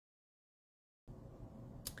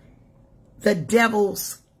the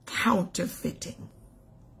devil's counterfeiting.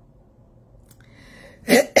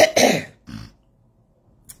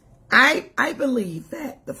 I believe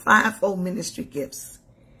that the fivefold ministry gifts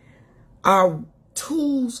are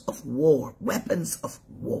tools of war, weapons of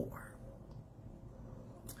war.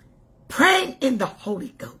 Praying in the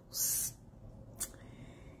Holy Ghost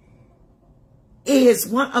is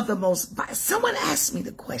one of the most, someone asked me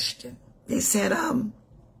the question. They said,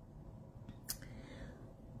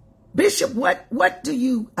 Bishop, what do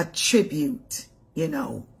you attribute,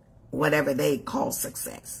 whatever they call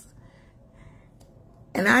success?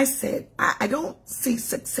 And I said, I don't see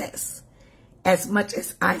success as much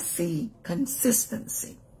as I see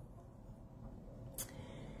consistency.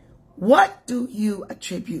 What do you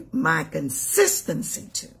attribute my consistency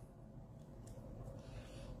to?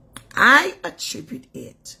 I attribute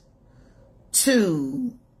it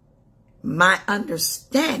to my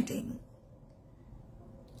understanding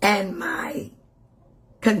and my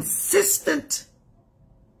consistent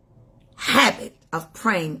habit of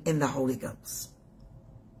praying in the Holy Ghost.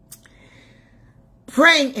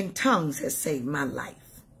 Praying in tongues has saved my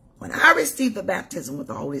life. When I received the baptism with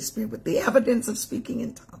the Holy Spirit with the evidence of speaking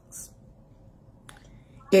in tongues,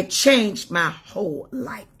 it changed my whole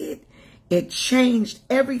life. It changed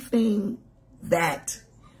everything that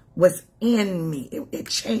was in me. It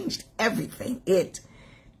changed everything. It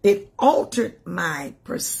altered my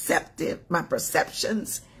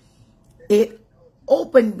perceptions. It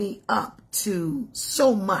opened me up to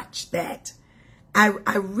so much that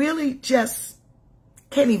I really just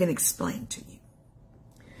can't even explain to you.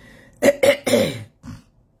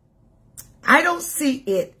 I don't see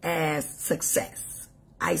it as success.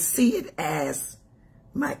 I see it as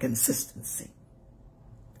my consistency.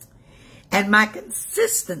 And my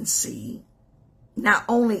consistency not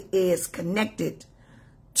only is connected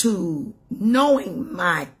to knowing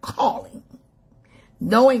my calling,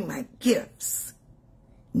 knowing my gifts,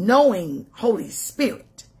 knowing Holy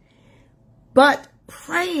Spirit, but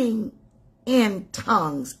praying in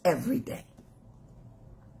tongues every day.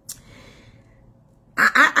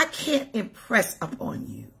 I can't impress upon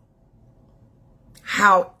you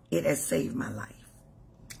how it has saved my life.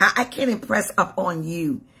 I can't impress upon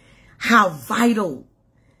you how vital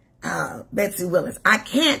Betsy Willis. I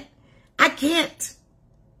can't,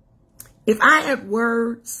 if I had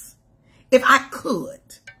words, if I could,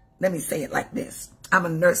 let me say it like this. I'm a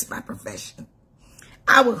nurse by profession.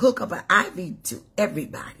 I would hook up an IV to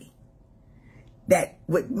everybody that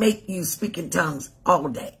would make you speak in tongues all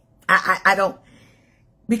day. I don't,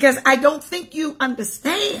 because I don't think you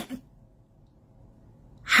understand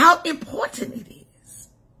how important it is.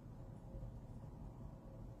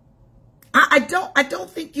 I don't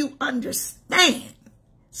think you understand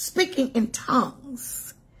speaking in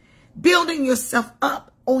tongues, building yourself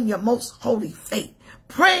up on your most holy faith,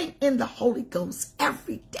 praying in the Holy Ghost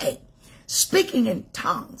every day, speaking in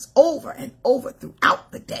tongues over and over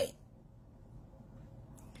throughout the day,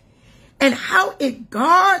 and how it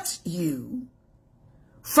guards you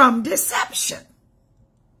from deception.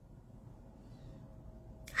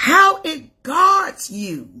 How it guards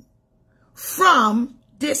you from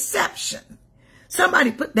deception.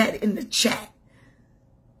 Somebody put that in the chat.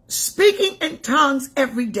 Speaking in tongues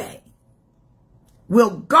every day will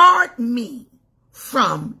guard me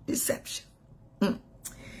from deception.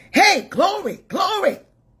 Hey, glory, glory,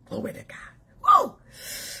 glory to God. Whoa,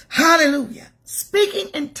 hallelujah. Speaking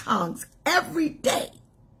in tongues every day,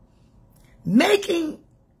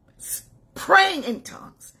 praying in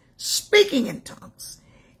tongues, speaking in tongues,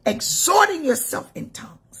 exhorting yourself in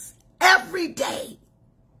tongues every day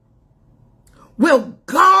will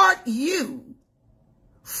guard you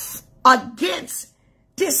against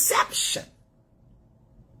deception.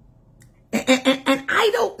 And I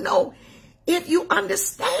don't know if you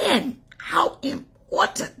understand how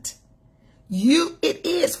important it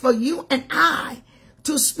is for you and I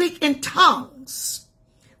to speak in tongues.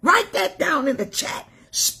 Write that down in the chat.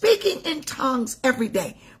 Speaking in tongues every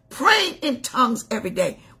day, praying in tongues every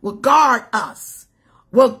day will guard us,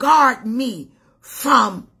 will guard me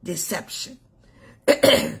from deception.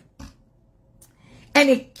 And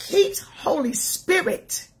it keeps Holy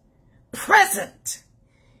Spirit present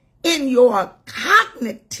in your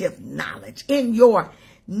cognitive knowledge, in your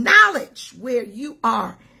knowledge where you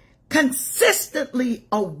are consistently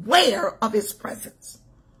aware of his presence.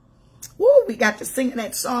 Woo, we got to sing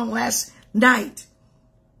that song last night.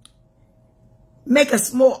 Make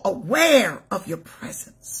us more aware of your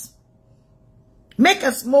presence. Make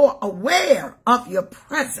us more aware of your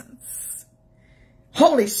presence.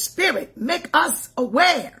 Holy Spirit, make us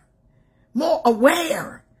aware, more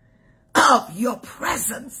aware of your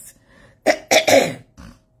presence.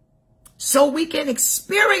 so we can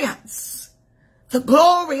experience the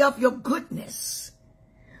glory of your goodness.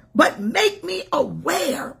 But make me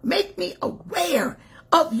aware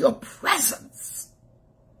of your presence.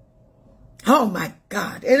 Oh my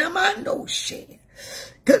God. And Amando Shea.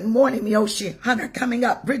 Good morning, Miyoshi Hunter coming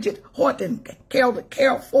up. Bridget Horton,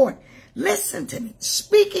 Carol Ford. Listen to me.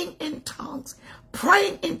 Speaking in tongues,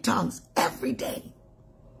 praying in tongues every day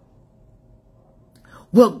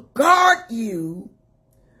will guard you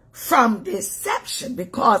from deception,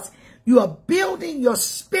 because you are building your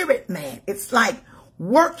spirit man. It's like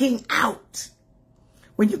working out.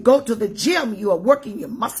 When you go to the gym, you are working your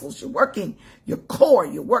muscles, you're working your core,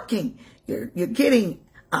 you're getting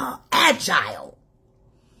agile.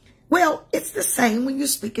 Well, it's the same when you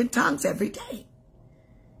speak in tongues every day.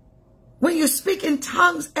 When you speak in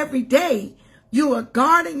tongues every day, you are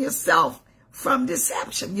guarding yourself from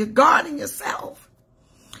deception. You're guarding yourself.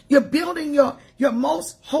 You're building your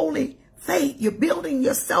most holy faith. You're building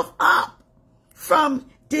yourself up from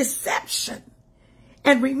deception.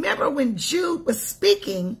 And remember when Jude was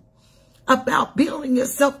speaking about building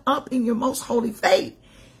yourself up in your most holy faith,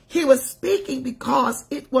 he was speaking because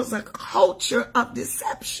it was a culture of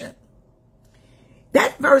deception.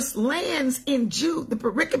 That verse lands in Jude, the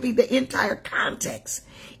pericope, the entire context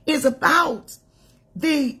is about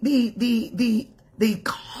the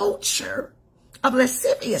culture of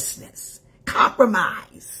lasciviousness,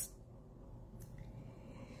 compromise.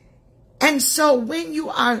 And so when you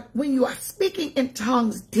are speaking in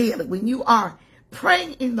tongues daily, when you are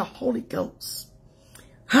praying in the Holy Ghost,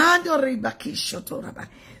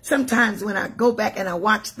 sometimes when I go back and I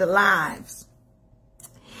watch the lives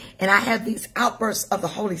and I have these outbursts of the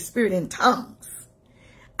Holy Spirit in tongues,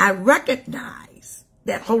 I recognize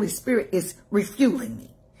that Holy Spirit is refueling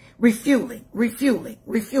me, refueling,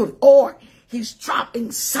 or he's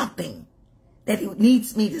dropping something that he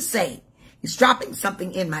needs me to say. He's dropping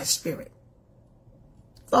something in my spirit.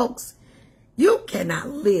 Folks, you cannot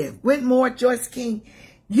live. Whitmore, Joyce King,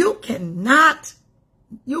 you cannot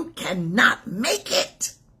make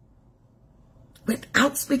it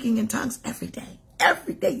without speaking in tongues every day.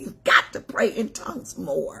 Every day you've got to pray in tongues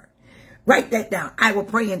more. Write that down. I will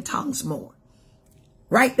pray in tongues more.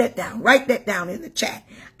 Write that down. Write that down in the chat.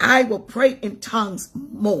 I will pray in tongues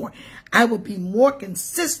more. I will be more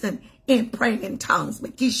consistent in praying in tongues.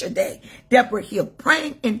 Makisha Day, Deborah Hill,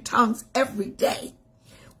 praying in tongues every day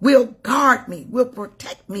will guard me, will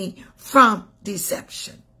protect me from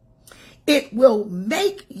deception. It will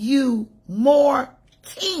make you more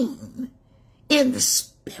keen in the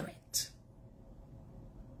spirit.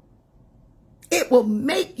 It will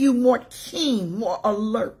make you more keen, more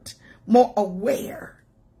alert, more aware.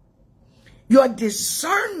 Your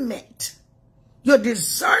discernment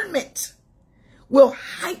will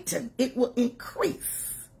heighten. It will increase.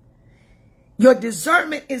 Your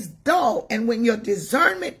discernment is dull. And when your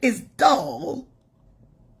discernment is dull,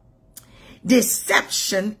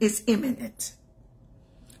 deception is imminent.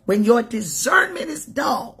 When your discernment is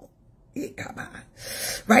dull,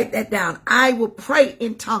 write that down. I will pray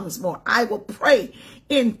in tongues more. I will pray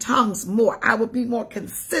in tongues more. I will be more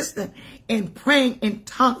consistent in praying in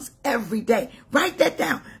tongues every day. Write that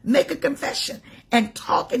down. Make a confession and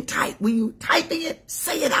talk and type. When you're typing it,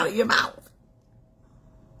 say it out of your mouth.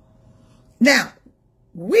 Now,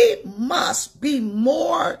 we must be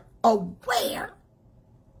more aware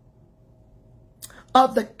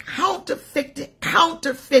of the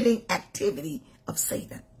counterfeiting activity of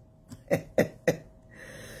Satan.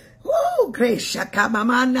 Woo, Gracia,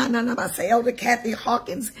 Elder Kathy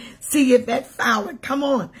Hawkins, see Yvette Fowler, come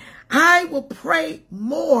on. I will pray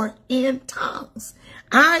more in tongues.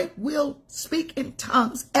 I will speak in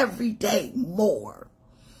tongues every day more.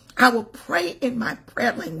 I will pray in my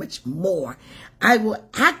prayer language more. I will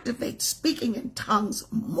activate speaking in tongues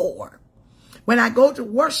more. When I go to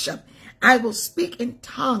worship, I will speak in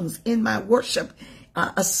tongues in my worship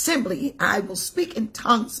assembly. I will speak in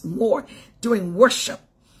tongues more during worship.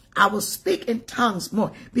 I will speak in tongues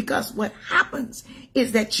more, because what happens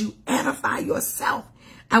is that you edify yourself.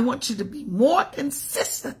 I want you to be more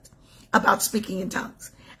consistent about speaking in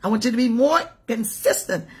tongues. I want you to be more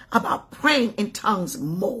consistent about praying in tongues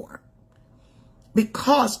more,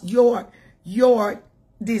 because your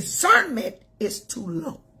discernment is too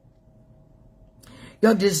low.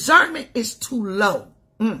 Your discernment is too low.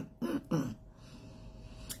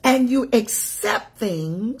 And you accept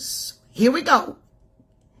things. Here we go.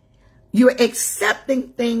 You're accepting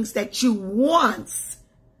things that you once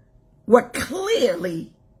were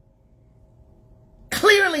clearly,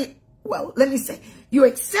 well, let me say, you're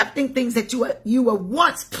accepting things that you were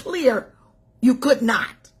once clear you could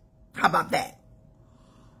not. How about that?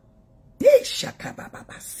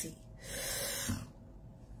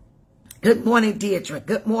 Good morning, Deirdre.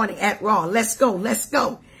 Good morning, at Raw. Let's go. Let's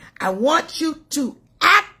go. I want you to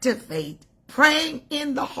activate praying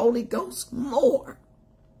in the Holy Ghost more.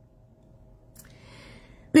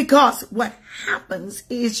 Because what happens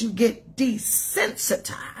is you get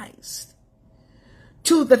desensitized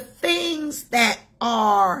to the things that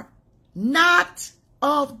are not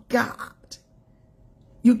of God.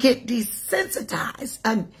 You get desensitized,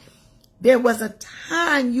 and there was a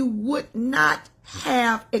time you would not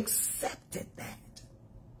have accepted that.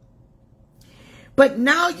 But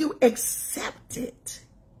now you accept it,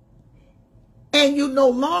 and you no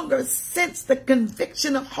longer sense the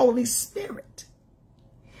conviction of Holy Spirit.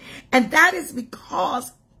 And that is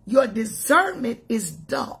because your discernment is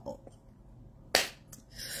dull.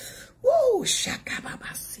 Woo,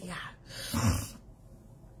 shakababasia.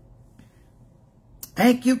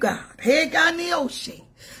 Thank you, God. Hey, God, Neoshi.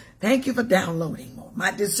 Thank you for downloading more.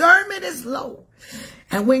 My discernment is low.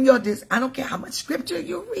 And when I don't care how much scripture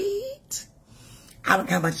you read. I don't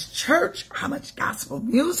care how much church, how much gospel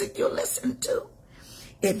music you listen to.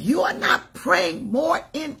 If you are not praying more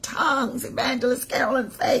in tongues, Evangelist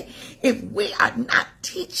Carolyn Faye, if we are not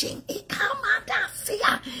teaching,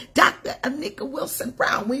 Dr. Anika Wilson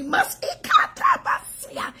Brown, we must,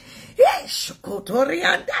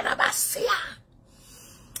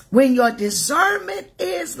 when your discernment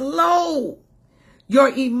is low, your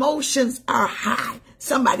emotions are high.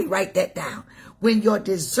 Somebody write that down. When your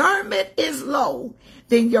discernment is low,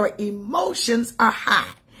 then your emotions are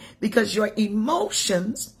high. Because your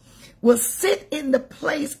emotions will sit in the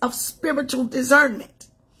place of spiritual discernment.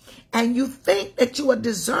 And you think that you are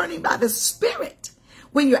discerning by the Spirit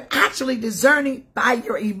when you're actually discerning by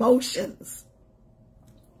your emotions.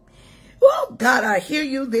 Oh, God, I hear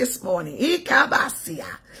you this morning. Whoa,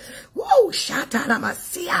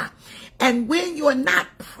 shatanamasia. And when you're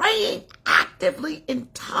not praying actively in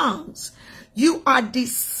tongues, you are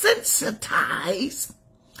desensitized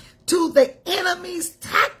to the enemy's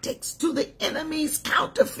tactics, to the enemy's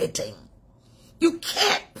counterfeiting. You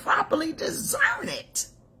can't properly discern it.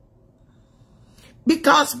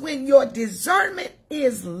 Because when your discernment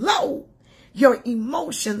is low, your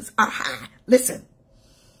emotions are high. Listen,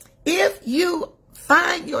 if you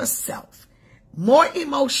find yourself more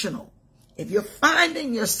emotional, if you're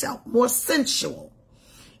finding yourself more sensual,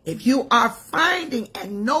 if you are finding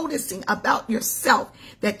and noticing about yourself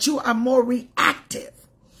that you are more reactive,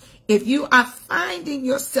 if you are finding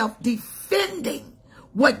yourself defending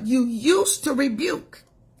what you used to rebuke,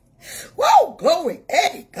 whoa, glory,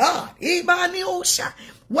 hey, God,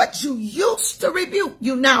 what you used to rebuke,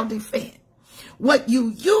 you now defend. What you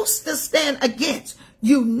used to stand against,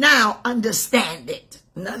 you now understand it.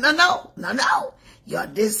 No. Your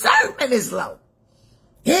discernment is low.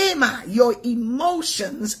 Your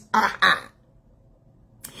emotions are high.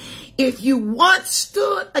 If you once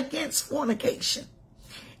stood against fornication,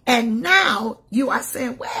 and now you are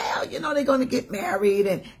saying, well, they're going to get married,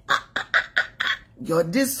 and your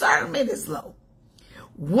discernment is low.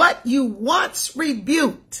 What you once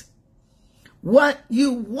rebuked, what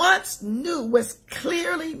you once knew was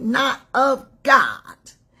clearly not of God,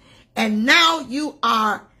 and now you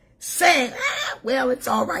are saying, well, it's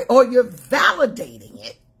all right, or you're validating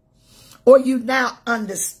it, or you now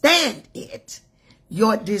understand it,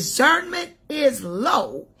 your discernment is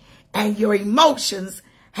low, and your emotions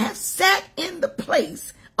have sat in the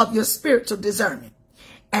place of your spiritual discernment.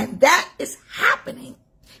 And that is happening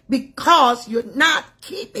because you're not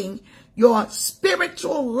keeping your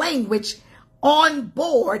spiritual language on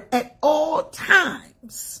board at all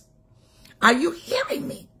times. Are you hearing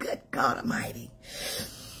me? Good God Almighty.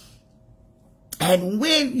 And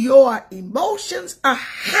when your emotions are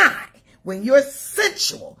high, when you're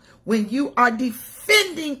sensual, when you are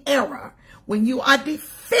defending error, when you are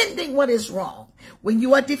defending what is wrong, when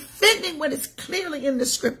you are defending what is clearly in the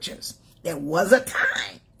scriptures, there was a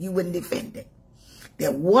time you wouldn't defend it.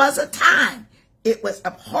 There was a time it was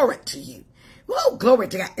abhorrent to you. Oh, glory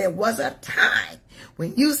to God. There was a time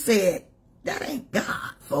when you said, that ain't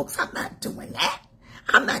God, folks. I'm not doing that.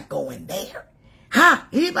 I'm not going there.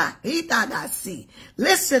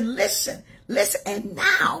 Listen. And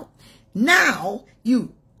now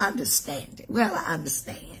you understand it. Well, I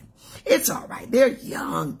understand. It's all right. They're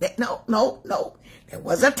young. No. There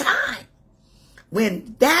was a time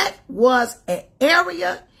when that was an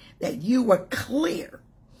area that you were clear.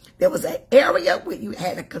 There was an area where you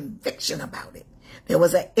had a conviction about it. There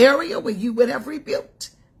was an area where you would have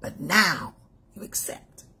rebuked, but now you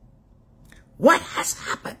accept. What has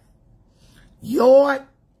happened? Your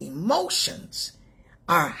emotions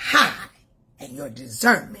are high and your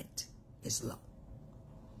discernment is low.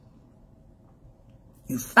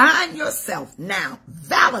 You find yourself now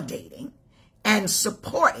validating and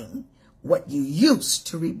supporting what you used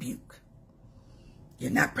to rebuke.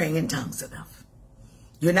 You're not praying in tongues enough.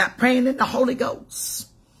 You're not praying in the Holy Ghost.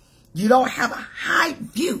 You don't have a high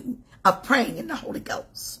view of praying in the Holy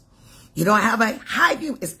Ghost. You don't have a high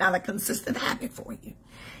view. It's not a consistent habit for you.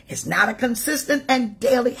 It's not a consistent and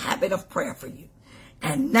daily habit of prayer for you.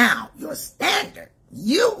 And now your standard,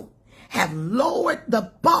 you have lowered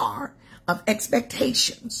the bar of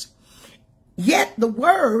expectations. Yet the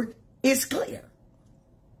word is clear.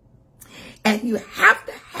 And you have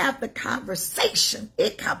to have the conversation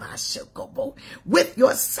with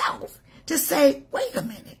yourself to say, wait a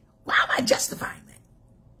minute, why am I justifying that?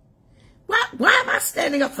 Why am I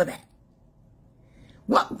standing up for that?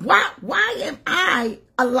 Why am I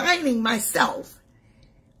aligning myself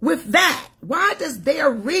with that? Why does their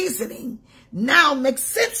reasoning now make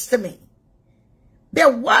sense to me?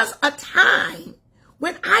 There was a time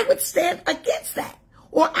when I would stand against that,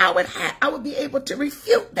 or I would be able to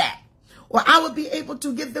refute that, or I would be able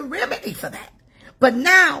to give the remedy for that. But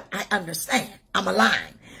now I understand. I'm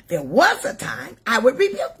aligned. There was a time I would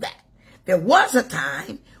rebuke that. There was a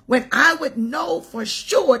time when I would know for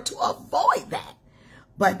sure to avoid that.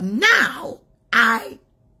 But now well,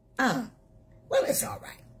 it's all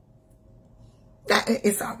right.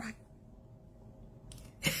 It's all right.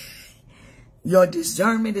 Your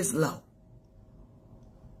discernment is low.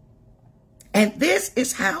 And this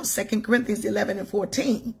is how 2 Corinthians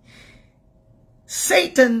 11:14,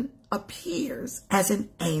 Satan appears as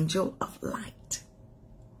an angel of light.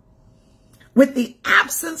 With the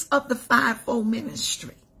absence of the fivefold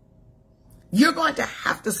ministry, you're going to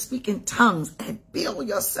have to speak in tongues and build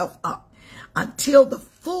yourself up until the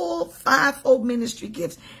full fivefold ministry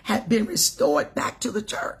gifts have been restored back to the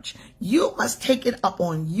church. You must take it up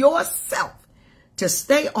on yourself to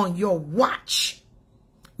stay on your watch.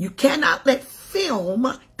 You cannot let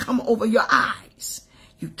film come over your eyes.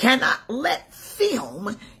 You cannot let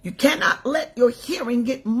film, you cannot let your hearing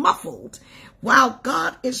get muffled while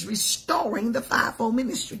God is restoring the fivefold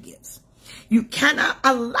ministry gifts. You cannot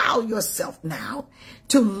allow yourself now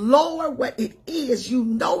to lower what it is you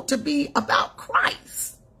know to be about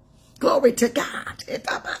Christ. Glory to God.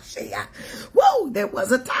 Whoa, there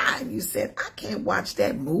was a time you said, I can't watch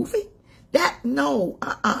that movie.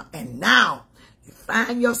 And now you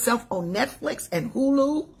find yourself on Netflix and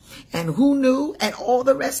Hulu and Hulu and all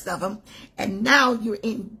the rest of them. And now you're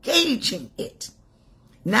engaging it.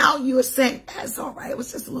 Now you are saying, that's all right. It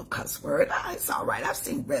was just a little cuss word. It's all right. I've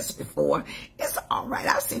seen breasts before. It's all right.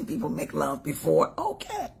 I've seen people make love before.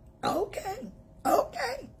 Okay.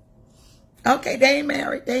 They ain't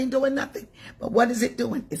married. They ain't doing nothing. But what is it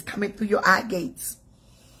doing? It's coming through your eye gates.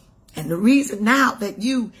 And the reason now that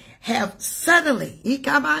you have suddenly,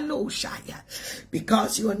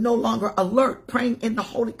 because you are no longer alert, praying in the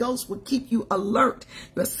Holy Ghost will keep you alert.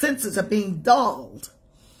 Your senses are being dulled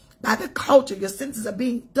by the culture. Your senses are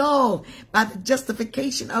being dulled by the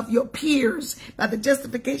justification of your peers, by the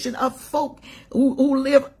justification of folk who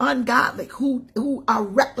live ungodly, who are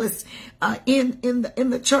reckless in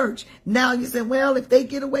the church. Now you say, well, if they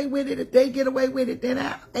get away with it,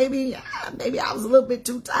 then maybe I was a little bit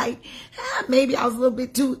too tight. Maybe I was a little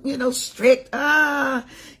bit too, strict. And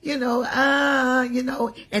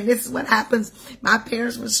this is what happens. My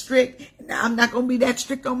parents were strict. Now I'm not going to be that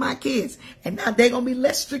strict on my kids. And now they're going to be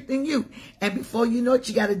less strict than you. And before you know it,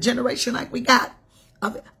 you got a generation like we got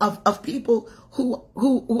of people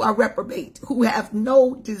who are reprobate, who have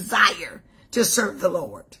no desire to serve the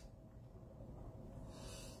Lord.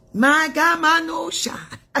 My God, my no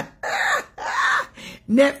shot.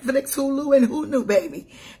 Netflix, Hulu, and who knew, baby.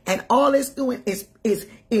 And all it's doing is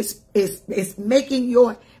making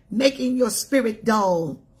your spirit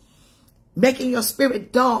dull. Making your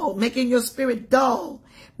spirit dull. You're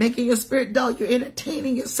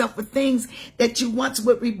entertaining yourself with things that you once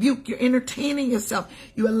would rebuke. You're entertaining yourself.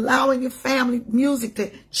 You're allowing your family music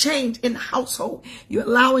to change in the household. You're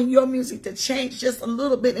allowing your music to change just a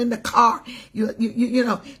little bit in the car. You're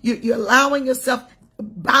allowing yourself,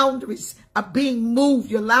 boundaries are being moved.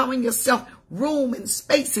 You're allowing yourself room and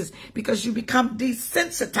spaces because you become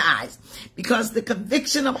desensitized, because the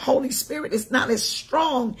conviction of Holy Spirit is not as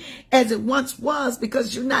strong as it once was,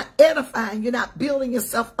 because you're not edifying, you're not building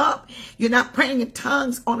yourself up, you're not praying in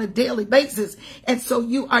tongues on a daily basis, and so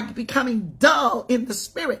you are becoming dull in the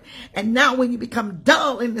spirit. And now when you become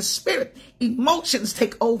dull in the spirit, emotions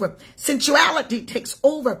take over, sensuality takes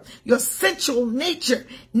over, your sensual nature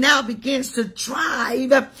now begins to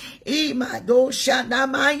drive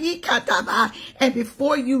And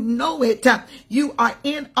before you know it, you are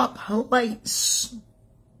in a place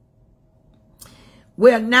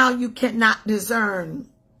where now you cannot discern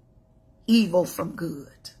evil from good.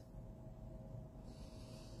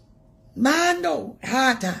 Mando,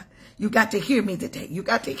 you got to hear me today. You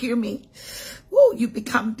got to hear me. Woo, you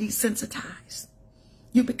become desensitized.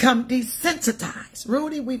 You become desensitized.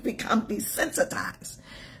 Rudy, we become desensitized.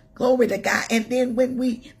 Glory to God. And then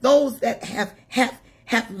when those that have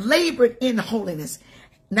labored in holiness,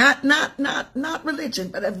 not religion,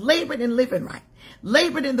 but have labored in living right,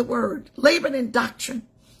 labored in the word, labored in doctrine.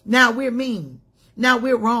 Now we're mean. Now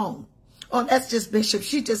we're wrong. Oh, that's just Bishop.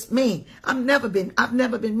 She just mean. I've never been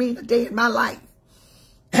mean a day in my life.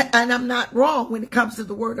 And I'm not wrong when it comes to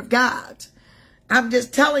the word of God. I'm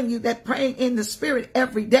just telling you that praying in the Spirit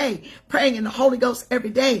every day, praying in the Holy Ghost every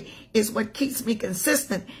day is what keeps me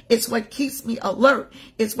consistent. It's what keeps me alert.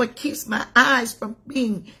 It's what keeps my eyes from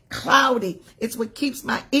being cloudy. It's what keeps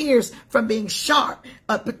my ears from being sharp,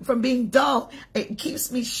 from being dull. It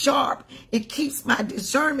keeps me sharp. It keeps my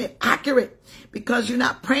discernment accurate because you're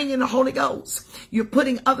not praying in the Holy Ghost. You're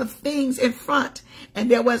putting other things in front.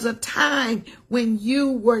 And there was a time when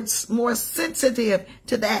you were more sensitive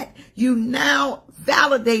to that. You now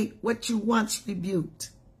validate what you once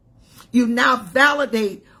rebuked. You now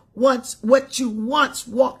validate what you once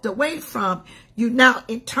walked away from. You now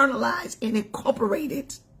internalize and incorporate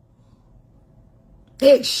it.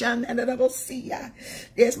 Hey, Shannon,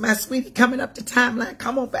 there's my sweetie coming up the timeline.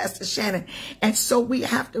 Come on, Pastor Shannon. And so we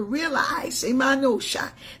have to realize,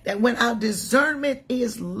 that when our discernment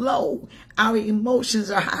is low, our emotions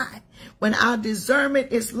are high. When our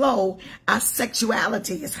discernment is low, our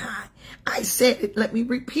sexuality is high. I said it. Let me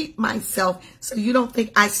repeat myself so you don't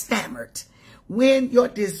think I stammered. When your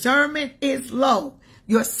discernment is low,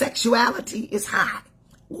 your sexuality is high.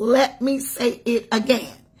 Let me say it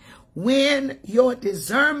again. When your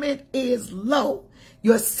discernment is low,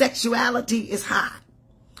 your sexuality is high.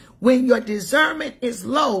 When your discernment is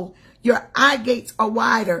low, your eye gates are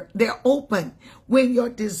wider. They're open. When your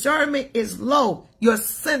discernment is low, your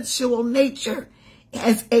sensual nature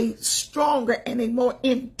has a stronger and a more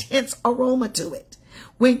intense aroma to it.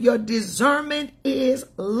 When your discernment is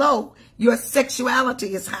low, your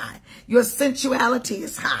sexuality is high. Your sensuality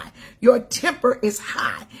is high. Your temper is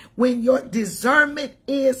high. When your discernment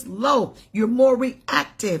is low, you're more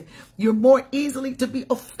reactive. You're more easily to be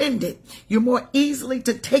offended. You're more easily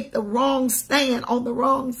to take the wrong stand on the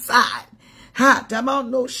wrong side.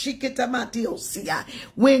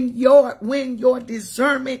 When your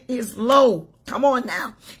discernment is low, come on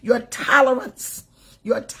now, your tolerance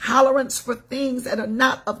for things that are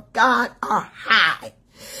not of God are high.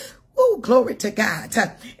 Oh, glory to God.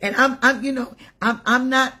 And I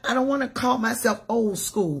don't want to call myself old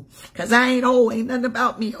school because I ain't old. Ain't nothing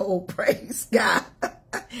about me old. Praise God.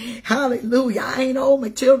 Hallelujah. I ain't old. My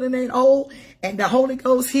children ain't old. And the Holy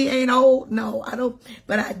Ghost, he ain't old. No, I don't.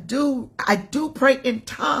 But I do pray in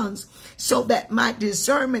tongues so that my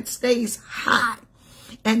discernment stays high.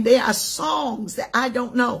 And there are songs that I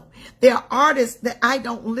don't know. There are artists that I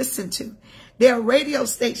don't listen to. There are radio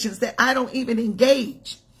stations that I don't even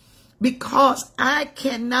engage because I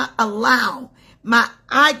cannot allow my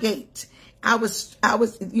eye gate. I was,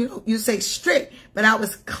 you say strict, but I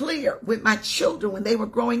was clear with my children when they were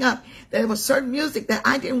growing up. There was certain music that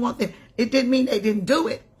I didn't want them. It didn't mean they didn't do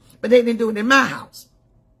it, but they didn't do it in my house.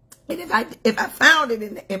 And if I found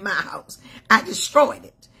it in my house, I destroyed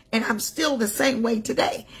it. And I'm still the same way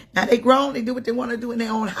today. Now they grown, they do what they want to do in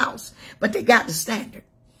their own house, but they got the standard.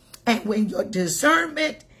 And when your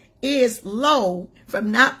discernment is low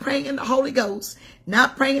from not praying in the Holy Ghost,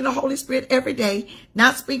 not praying in the Holy Spirit every day,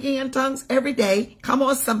 not speaking in tongues every day. Come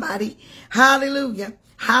on, somebody. Hallelujah.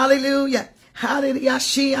 Hallelujah. Hallelujah.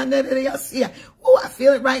 Oh, I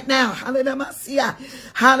feel it right now. Hallelujah.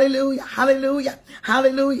 Hallelujah. Hallelujah.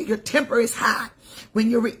 Hallelujah. Your temper is high.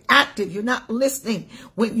 When you're reactive, you're not listening.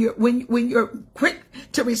 When you're quick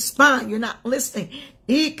to respond, you're not listening.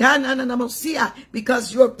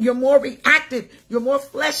 Because you're more reactive, you're more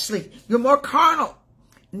fleshly, you're more carnal.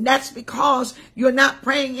 And that's because you're not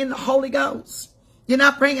praying in the Holy Ghost. You're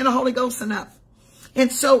not praying in the Holy Ghost enough.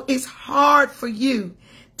 And so it's hard for you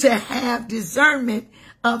to have discernment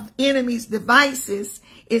of enemy's devices.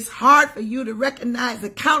 It's hard for you to recognize the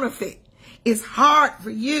counterfeit. It's hard for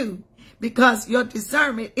you because your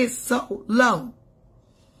discernment is so low.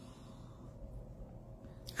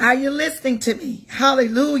 Are you listening to me?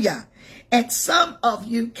 Hallelujah. And some of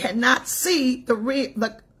you cannot see the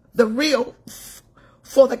real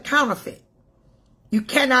for the counterfeit. You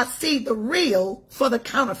cannot see the real for the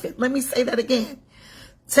counterfeit. Let me say that again.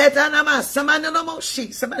 Somebody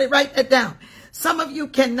write that down. Some of you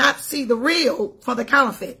cannot see the real for the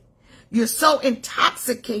counterfeit. You're so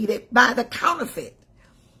intoxicated by the counterfeit.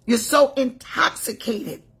 You're so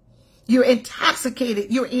intoxicated. You're intoxicated.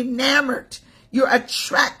 You're enamored. You're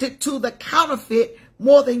attracted to the counterfeit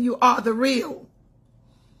more than you are the real.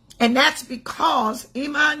 And that's because,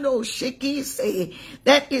 Imano Shiki say,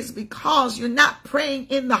 that is because you're not praying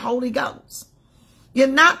in the Holy Ghost. You're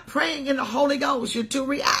not praying in the Holy Ghost. You're too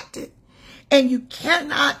reactive. And you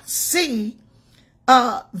cannot see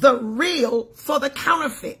the real for the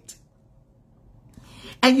counterfeit.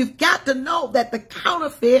 And you've got to know that the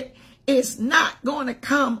counterfeit is not going to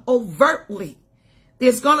come overtly.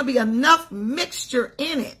 There's going to be enough mixture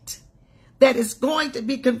in it that is going to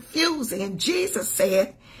be confusing. And Jesus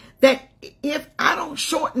said that if I don't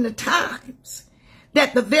shorten the times,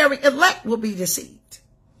 that the very elect will be deceived.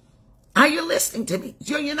 Are you listening to me?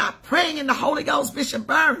 You're not praying in the Holy Ghost, Bishop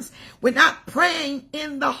Burns. We're not praying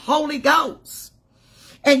in the Holy Ghost.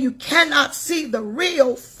 And you cannot see the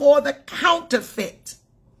real for the counterfeit.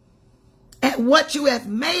 And what you have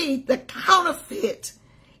made the counterfeit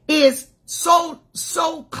is so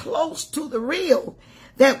close to the real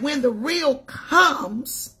that when the real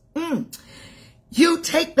comes, you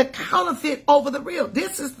take the counterfeit over the real.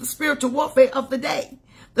 This is the spiritual warfare of the day.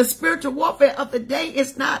 The spiritual warfare of the day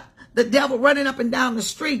is not the devil running up and down the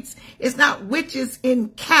streets. It's not witches in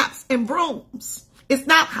caps and brooms. It's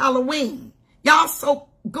not Halloween. Y'all so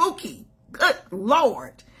gooky. Good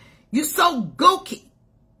Lord. You're so gooky.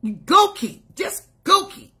 You gooky. Just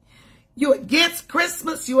gooky. You against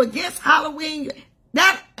Christmas. You against Halloween.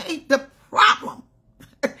 That ain't the problem.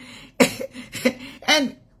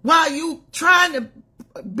 And while you trying to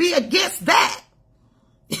be against that,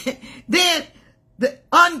 then the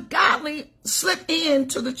ungodly slip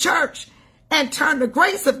into the church and turn the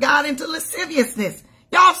grace of God into lasciviousness.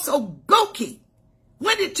 Y'all so gooky.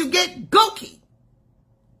 When did you get gooky?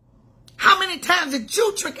 How many times did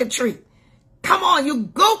you trick or treat? Come on, you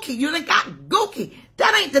gooky. You done got gooky.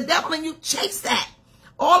 That ain't the devil, and you chase that.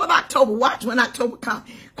 All of October. Watch when October comes.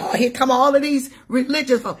 Oh, here come all of these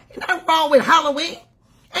religious folks. Ain't nothing wrong with Halloween.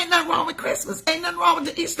 Ain't nothing wrong with Christmas. Ain't nothing wrong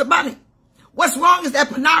with the Easter Bunny. What's wrong is that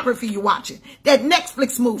pornography you're watching, that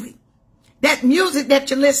Netflix movie, that music that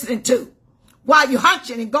you're listening to while you're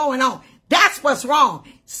hunching and going on. That's what's wrong.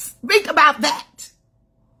 Speak about that.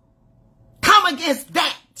 Come against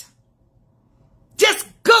that. Just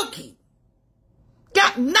gooky.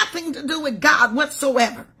 Got nothing to do with God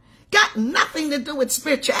whatsoever. Got nothing to do with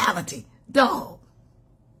spirituality. Dog.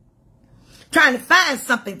 Trying to find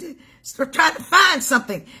something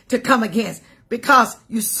to come against because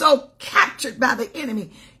you're so captured by the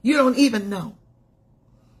enemy, you don't even know.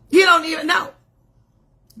 You don't even know.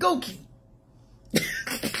 Gooky.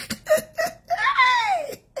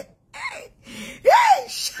 Hey,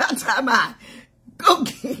 shut up, man.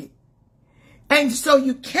 Gooky. And so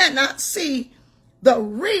you cannot see the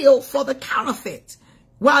real for the counterfeit.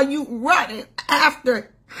 While you running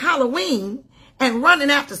after Halloween and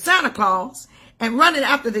running after Santa Claus and running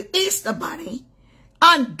after the Easter Bunny,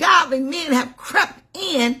 ungodly men have crept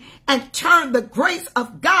in and turned the grace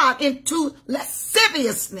of God into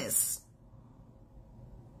lasciviousness.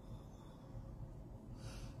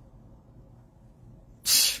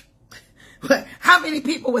 How many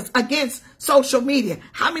people was against social media?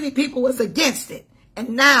 How many people was against it? And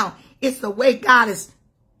now it's the way God is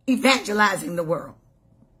evangelizing the world.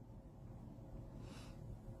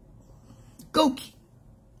 Gooky.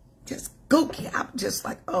 Just gooky. I'm just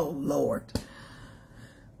like, oh, Lord.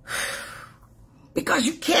 Because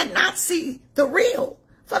you cannot see the real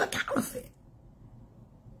for the counterfeit.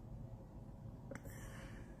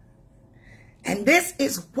 And this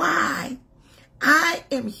is why I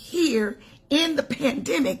am here in the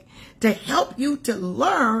pandemic to help you to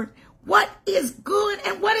learn what is good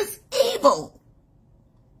and what is evil.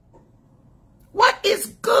 What is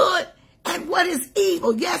good and what is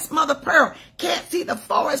evil? Yes, Mother Pearl can't see the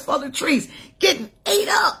forest for the trees. Getting ate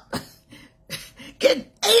up. Getting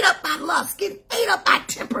ate up by lust. Getting ate up by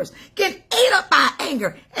tempers. Getting ate up by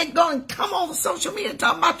anger. And going come on social media and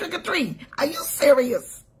talk about trick-or-treating. Are you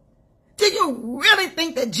serious? Do you really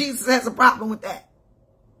think that Jesus has a problem with that?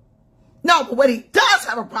 No, but what he does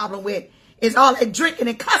have a problem with is all that drinking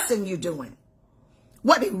and cussing you doing.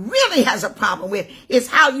 What he really has a problem with is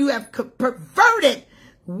how you have perverted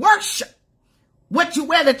worship, what you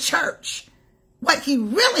wear to church. What he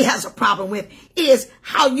really has a problem with is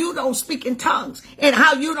how you don't speak in tongues and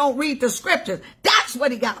how you don't read the scriptures. That's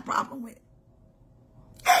what he got a problem with.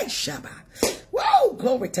 Hey, Shabbat. Whoa,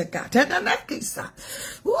 glory to God.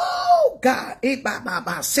 Whoa,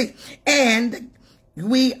 God. See, and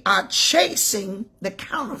we are chasing the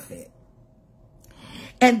counterfeit.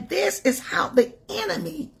 And this is how the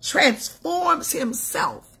enemy transforms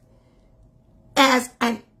himself as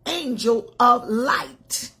an angel of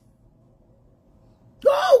light.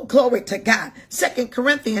 Oh, glory to God. 2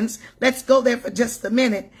 Corinthians, let's go there for just a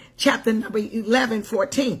minute. Chapter number 11,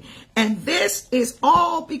 14. And this is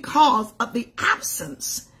all because of the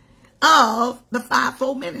absence of the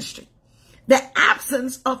fivefold ministry. The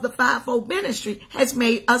absence of the fivefold ministry has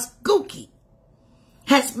made us gooky,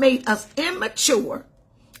 has made us immature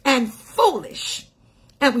and foolish.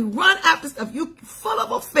 And we run after stuff. You full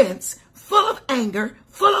of offense, full of anger,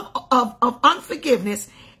 full of unforgiveness,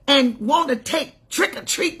 and want to take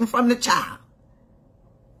trick-or-treating from the child.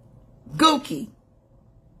 Gooky.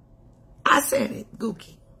 I said it,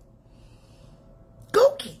 gooky.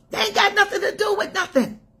 Gooky. They ain't got nothing to do with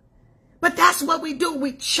nothing. But that's what we do.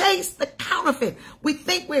 We chase the counterfeit. We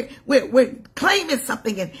think we're claiming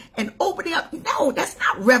something and opening up. No, that's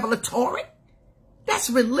not revelatory.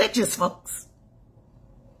 That's religious, folks.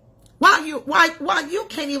 Why you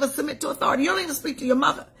can't even submit to authority. You don't even speak to your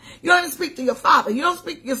mother. You don't even speak to your father. You don't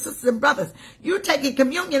speak to your sisters and brothers. You're taking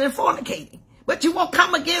communion and fornicating. But you won't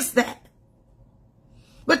come against that.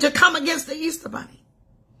 But you come against the Easter Bunny.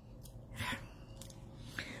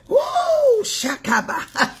 Woo! Shakaba.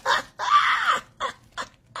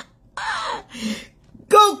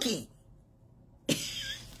 Gookie.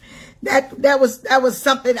 That was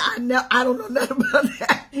something I don't know nothing about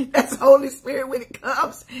that. That's Holy Spirit when it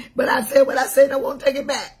comes. But I said what I said, I won't take it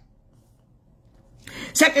back.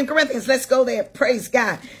 2 Corinthians, let's go there. Praise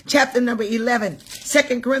God. Chapter number 11.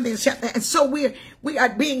 2 Corinthians chapter. And so we are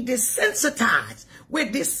being desensitized. We're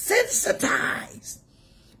desensitized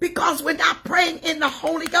because we're not praying in the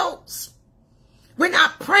Holy Ghost. We're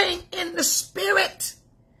not praying in the Spirit.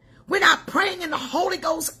 We're not praying in the Holy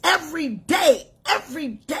Ghost every day. Every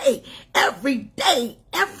day, every day,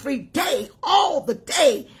 every day, all the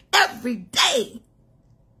day, every day.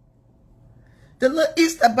 The little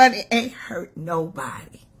Easter Bunny ain't hurt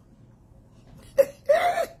nobody.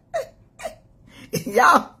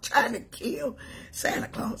 Y'all trying to kill Santa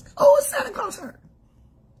Claus. Oh, Santa Claus hurt.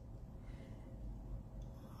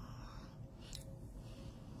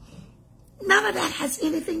 None of that has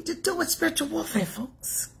anything to do with spiritual warfare,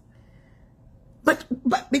 folks.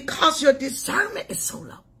 But because your discernment is so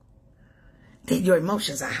low, then your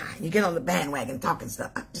emotions are high. You get on the bandwagon talking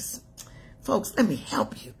stuff. Folks, let me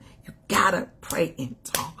help you. You gotta pray in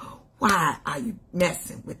tongues. Why are you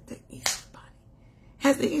messing with the Easter Bunny?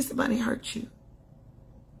 Has the Easter Bunny hurt you?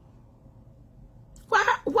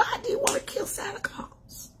 Why do you want to kill Santa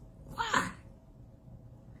Claus? Why?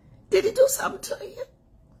 Did he do something to you?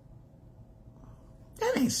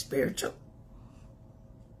 That ain't spiritual.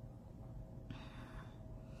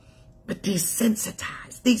 But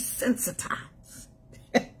desensitize.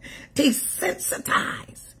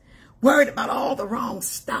 Desensitize. Worried about all the wrong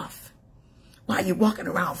stuff. While you're walking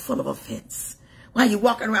around full of offense. While you're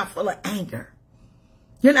walking around full of anger.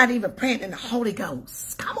 You're not even praying in the Holy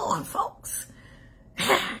Ghost. Come on, folks.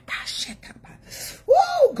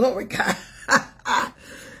 Woo, glory God.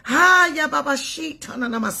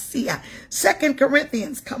 2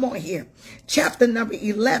 Corinthians, come on here. Chapter number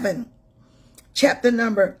 11. Chapter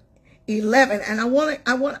number 11, and I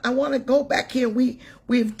want to go back here.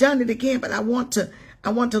 We've done it again, but I want to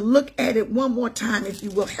look at it one more time, if you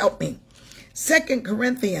will help me. 2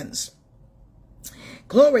 Corinthians,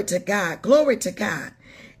 glory to God, glory to God.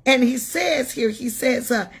 And he says here,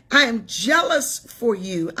 I am jealous for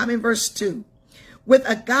you. I'm in verse 2, with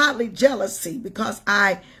a godly jealousy, because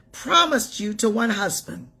I promised you to one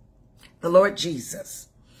husband, the Lord Jesus,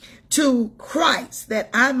 to Christ, that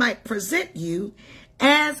I might present you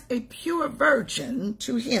as a pure virgin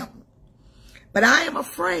to him. But I am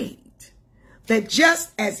afraid that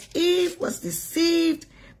just as Eve was deceived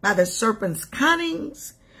by the serpent's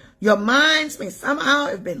cunnings, your minds may somehow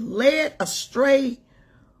have been led astray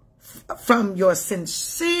from your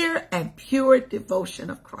sincere and pure devotion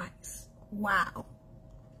of Christ. Wow.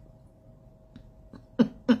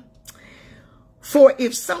 For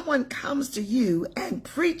if someone comes to you and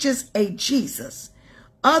preaches a Jesus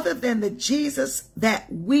other than the Jesus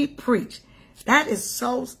that we preach, that is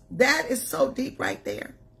so deep right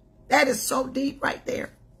there. That is so deep right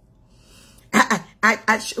there. I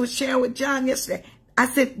was sharing with John yesterday. I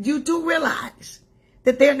said, you do realize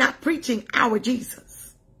that they're not preaching our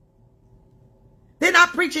Jesus. They're not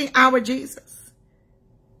preaching our Jesus.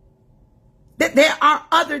 That there are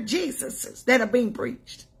other Jesuses that are being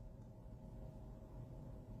preached.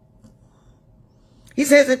 He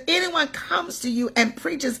says, if anyone comes to you and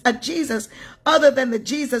preaches a Jesus other than the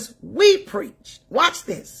Jesus we preach, watch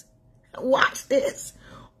this,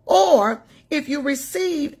 or if you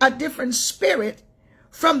receive a different spirit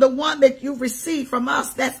from the one that you received from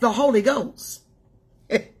us, that's the Holy Ghost.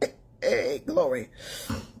 Hey, glory.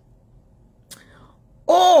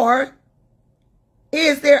 Or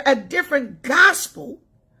is there a different gospel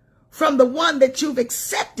from the one that you've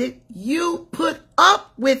accepted? You put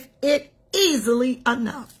up with it easily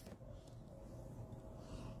enough.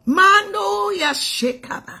 Mando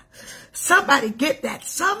yashikaba. Somebody get that.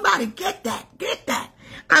 Somebody get that. Get that.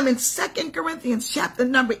 I'm in 2 Corinthians chapter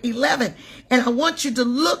number 11, and I want you to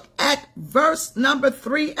look at verse number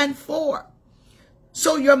 3 and 4.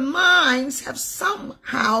 So your minds have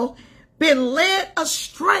somehow been led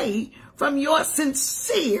astray from your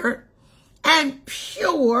sincere and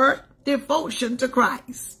pure devotion to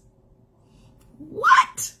Christ.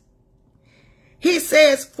 What? He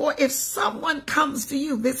says, for if someone comes to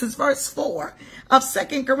you, this is verse 4 of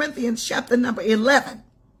 2 Corinthians chapter number 11,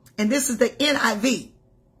 and this is the NIV.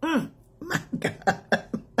 My God.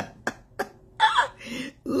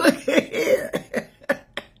 Look here.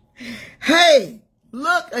 Hey,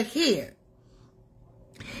 look here.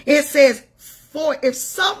 It says, for if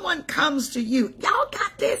someone comes to you, y'all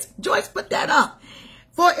got this? Joyce, put that up.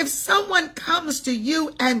 For if someone comes to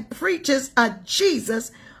you and preaches a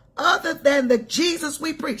Jesus other than the Jesus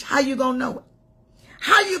we preach, how you gonna know it?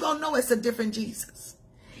 How you gonna know it's a different Jesus?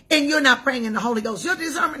 And you're not praying in the Holy Ghost. Your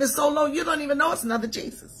discernment is so low, you don't even know it's another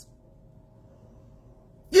Jesus.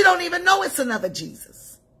 You don't even know it's another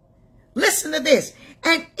Jesus. Listen to this.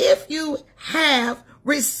 And if you have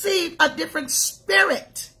received a different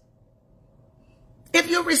spirit, if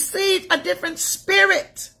you received a different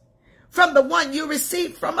spirit from the one you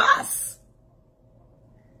received from us,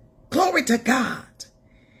 glory to God,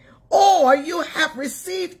 or you have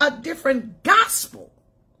received a different gospel,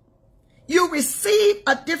 you receive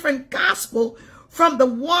a different gospel from the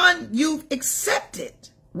one you've accepted.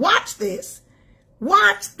 Watch this.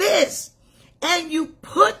 Watch this. And you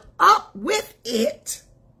put up with it.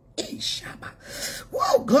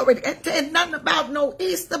 Whoa, glory. And said nothing about no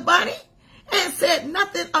Easter bunny. Ain't said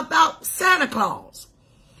nothing about Santa Claus.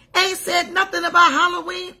 Ain't said nothing about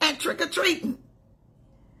Halloween and trick-or-treating.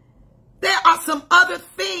 There are some other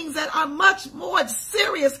things that are much more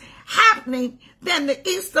serious happening than the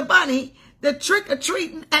Easter bunny, the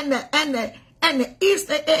trick-or-treating, and the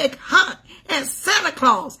Easter egg hunt. And Santa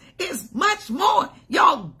Claus is much more,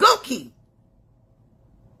 y'all, gooky.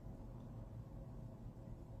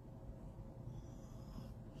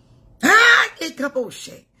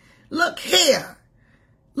 Look here.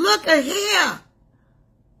 Look at here.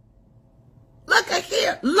 Look at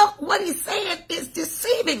here. Look what he's saying is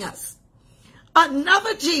deceiving us.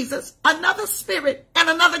 Another Jesus, another spirit, and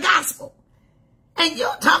another gospel. And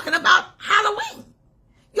you're talking about Halloween.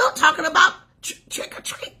 You're talking about trick or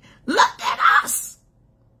treat. Look at us.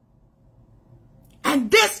 And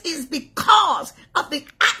this is because of the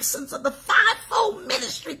absence of the fivefold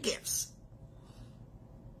ministry gifts.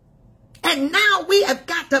 And now we have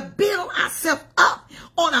got to build ourselves up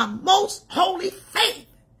on our most holy faith.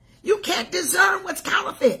 You can't discern what's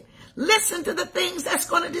counterfeit. Listen to the things that's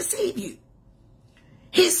going to deceive you.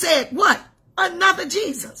 He said, what? Another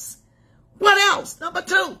Jesus. What else? Number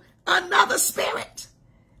 2, another spirit.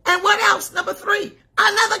 And what else? Number 3,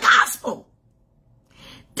 another gospel.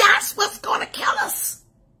 That's what's going to kill us.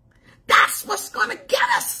 That's what's going to get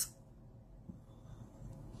us.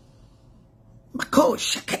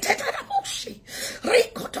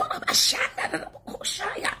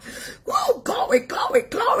 Whoa, glory, glory,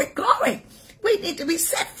 glory, glory. We need to be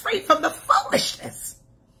set free from the foolishness.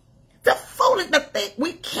 The foolishness that think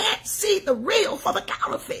we can't see the real for the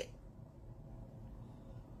counterfeit.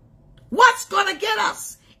 What's going to get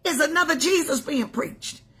us is another Jesus being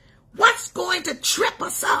preached. What's going to trip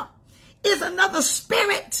us up is another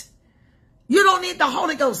spirit. You don't need the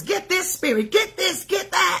Holy Ghost. Get this spirit. Get this.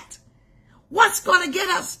 Get that. What's going to get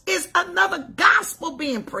us is another gospel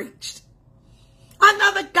being preached.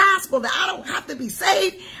 Another gospel that I don't have to be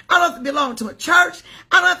saved. I don't have to belong to a church.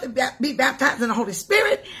 I don't have to be baptized in the Holy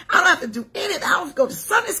Spirit. I don't have to do anything. I don't have to go to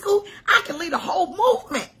Sunday school. I can lead a whole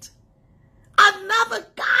movement. Another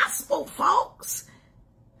gospel, folks.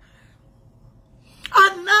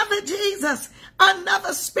 Another Jesus,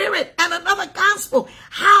 another spirit, and another gospel.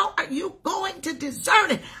 How are you going to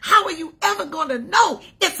discern it? How are you ever going to know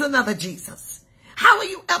it's another Jesus? How are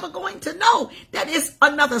you ever going to know that it's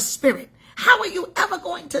another spirit? How are you ever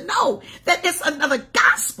going to know that it's another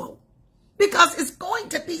gospel? Because it's going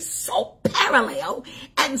to be so parallel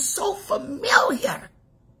and so familiar.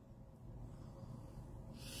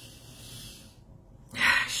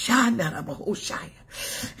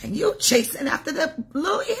 And you chasing after the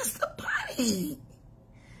little Easter bunny.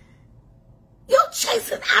 You're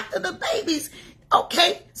chasing after the babies.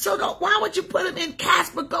 Okay, so why would you put them in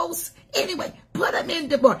Casper Ghosts? Anyway, put them in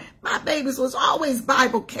Deborah. My babies was always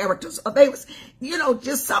Bible characters. Or they was,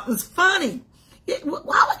 just something's funny.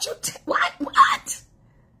 Why would you, what?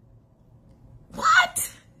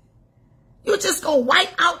 What? You just gonna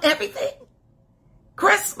wipe out everything?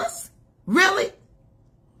 Christmas? Really?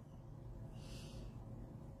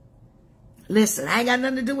 Listen, I ain't got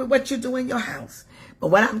nothing to do with what you do in your house. But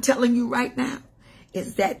what I'm telling you right now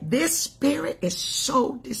is that this spirit is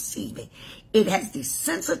so deceiving. It has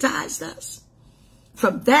desensitized us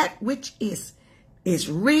from that which is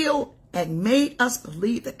real and made us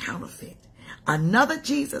believe the counterfeit. Another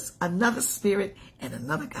Jesus, another spirit, and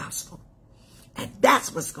another gospel. And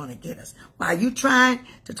that's what's going to get us. While you trying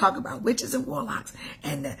to talk about witches and warlocks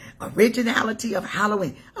and the originality of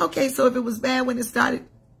Halloween. Okay, so if it was bad when it started,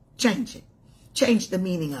 change it. Change the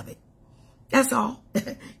meaning of it. That's all.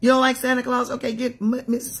 You don't like Santa Claus? Okay, get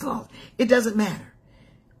Mrs. Claus. It doesn't matter.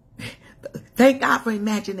 Thank God for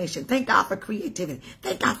imagination. Thank God for creativity.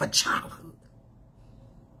 Thank God for childhood.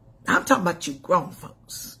 I'm talking about you grown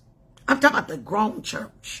folks. I'm talking about the grown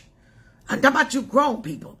church. I'm talking about you grown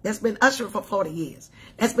people that's been ushering for 40 years.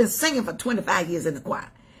 That's been singing for 25 years in the choir.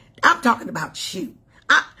 I'm talking about you.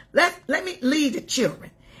 Let me lead the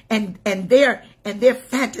children and their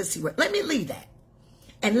fantasy world. Let me leave that.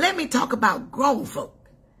 And let me talk about grown folk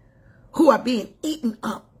who are being eaten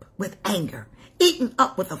up with anger, eaten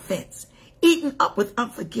up with offense, eaten up with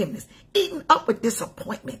unforgiveness, eaten up with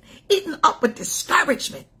disappointment, eaten up with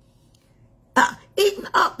discouragement, eaten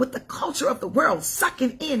up with the culture of the world,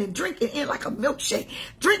 sucking in and drinking in like a milkshake,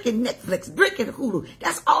 drinking Netflix, drinking Hulu.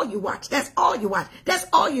 That's all you watch. That's all you watch. That's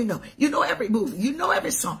all you know. You know every movie. You know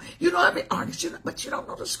every song. You know every artist. But you don't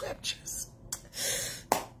know the scriptures.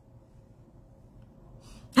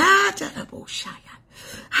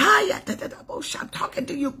 I'm talking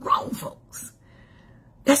to you grown folks.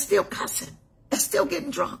 They're still cussing. They're still getting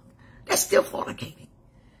drunk. They're still fornicating.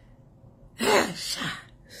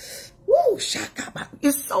 Woo,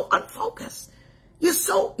 you're so unfocused. You're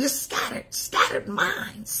scattered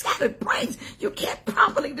minds, scattered brains. You can't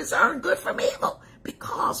properly discern good from evil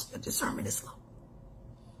because your discernment is low.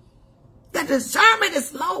 Your discernment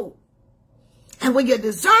is low. And when your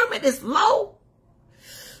discernment is low,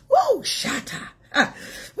 woo,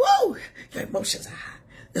 woo, your emotions are high.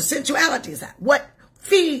 The sensuality is high. What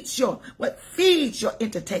feeds your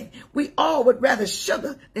entertainment? We all would rather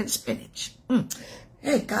sugar than spinach.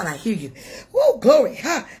 Hey, God, I hear you. Woo, glory.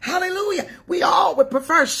 Hallelujah. We all would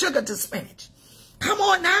prefer sugar to spinach. Come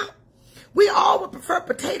on now. We all would prefer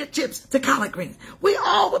potato chips to collard greens. We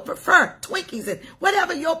all would prefer Twinkies and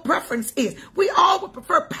whatever your preference is. We all would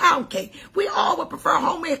prefer pound cake. We all would prefer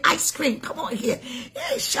homemade ice cream. Come on here.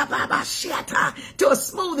 Hey, to a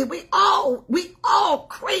smoothie. We all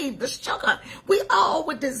crave the sugar. We all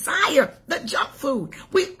would desire the junk food.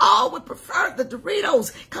 We all would prefer the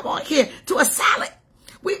Doritos. Come on here to a salad.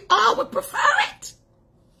 We all would prefer it.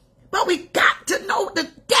 But we got to know the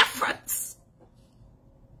difference.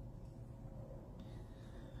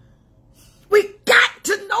 We got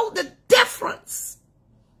to know the difference.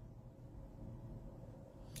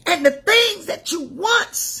 And the things that you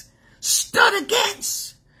once stood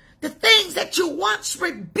against, the things that you once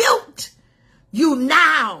rebuked, you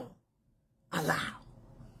now allow.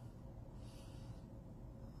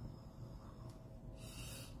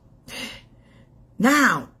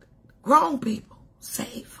 Now, grown people,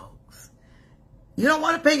 saved folks, you don't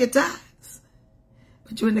want to pay your tithes,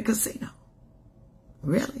 but you're in the casino.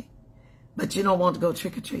 Really? But you don't want to go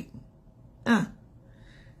trick-or-treating.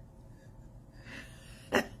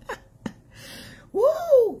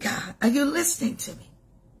 Woo, God, are you listening to me?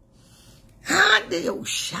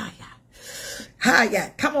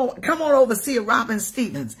 Come on, Overseer Robin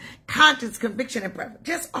Stevens. Conscience, conviction, and preference.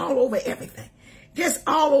 Just all over everything. Just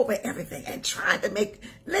all over everything. And trying to make,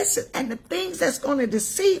 listen, and the things that's going to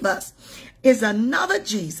deceive us is another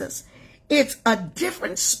Jesus. It's a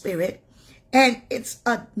different spirit. And it's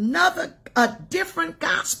a different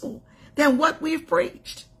gospel than what we've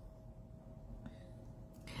preached.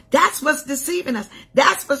 That's what's deceiving us.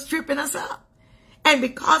 That's what's tripping us up. And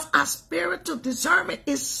because our spiritual discernment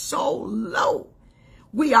is so low,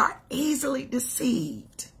 we are easily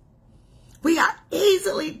deceived. We are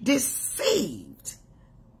easily deceived.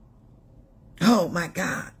 Oh my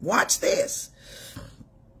God. Watch this.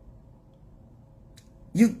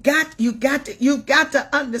 You got to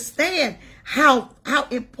understand how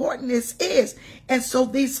important this is. And so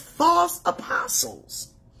these false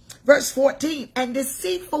apostles, Verse 14, and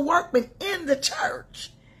deceitful workmen in the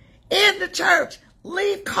church. In the church,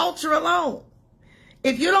 leave culture alone.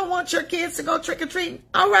 If you don't want your kids to go trick-or-treating,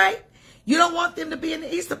 all right. You don't want them to be in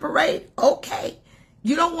the Easter parade, okay.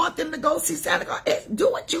 You don't want them to go see Santa Claus.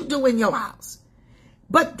 Do what you do in your house.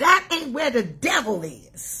 But that ain't where the devil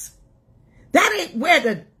is. That ain't where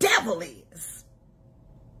the devil is.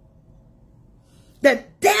 The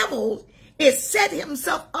devil is set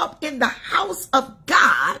himself up in the house of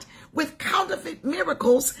God with counterfeit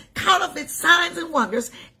miracles, counterfeit signs and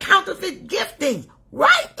wonders, counterfeit gifting,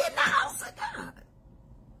 right in the house of God.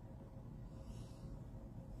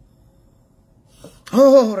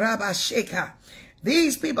 Oh, Rabbi Shekha.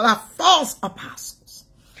 These people are false apostles,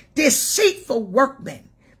 deceitful workmen,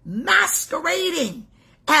 masquerading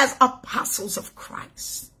as apostles of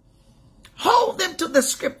Christ. Hold them to the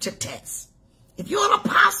scripture test. If you're an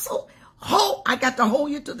apostle, I got to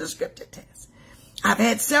hold you to the scripture test. I've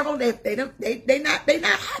had several, they're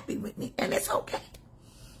not happy with me, and it's okay.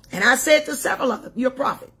 And I said to several of them, you're a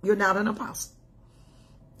prophet. You're not an apostle.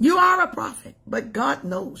 You are a prophet, but God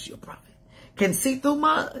knows you're a prophet. Can see through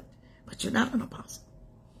mud, but you're not an apostle.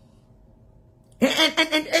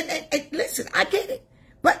 And listen, I get it.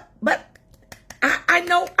 But I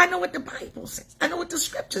know what the Bible says. I know what the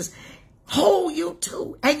scriptures hold you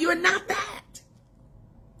to, and you're not that.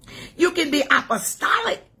 You can be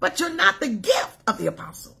apostolic, but you're not the gift of the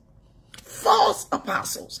apostle. False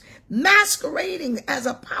apostles, masquerading as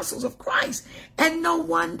apostles of Christ, and no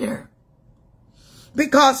wonder.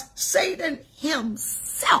 Because Satan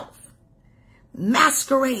himself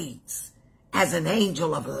masquerades as an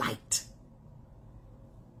angel of light.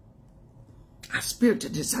 Our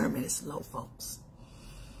spiritual discernment is low, folks.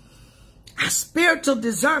 Our spiritual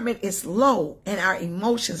discernment is low and our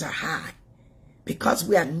emotions are high because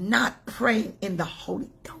we are not praying in the Holy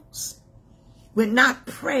Ghost. We're not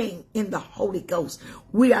praying in the Holy Ghost.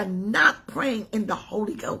 We are not praying in the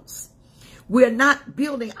Holy Ghost. We're not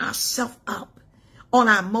building ourselves up on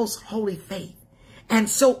our most holy faith. And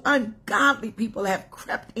so ungodly people have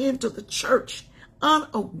crept into the church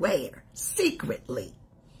unaware, secretly,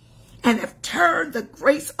 and have turned the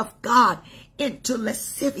grace of God into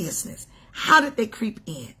lasciviousness. How did they creep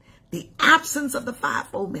in? The absence of the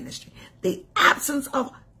fivefold ministry, the absence of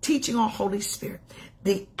teaching on Holy Spirit,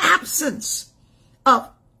 the absence of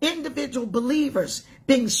individual believers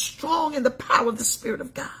being strong in the power of the Spirit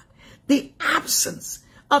of God, the absence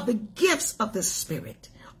of the gifts of the Spirit,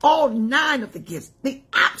 all 9 of the gifts, the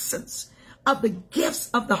absence of the gifts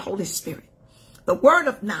of the Holy Spirit, the word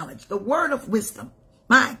of knowledge, the word of wisdom,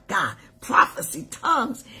 my God, prophecy,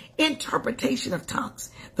 tongues, interpretation of tongues,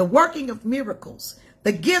 the working of miracles,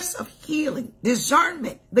 the gifts of healing,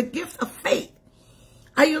 discernment, the gift of faith.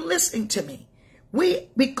 Are you listening to me?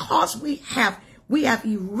 Because we have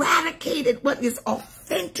eradicated what is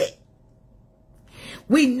authentic.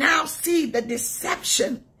 We now see the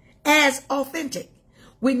deception as authentic.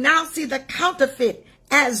 We now see the counterfeit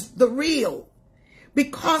as the real.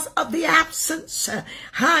 Because of the absence,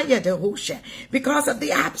 because of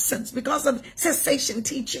the absence, because of cessation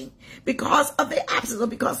teaching, because of the absence, or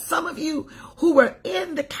because some of you who were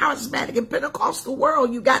in the charismatic and Pentecostal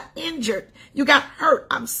world, you got injured, you got hurt.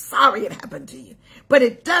 I'm sorry it happened to you. But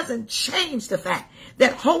it doesn't change the fact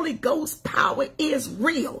that Holy Ghost power is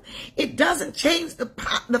real. It doesn't change the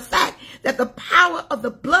fact that the power of the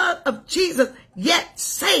blood of Jesus yet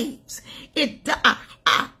saves.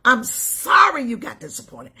 I'm sorry you got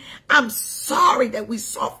disappointed. I'm sorry that we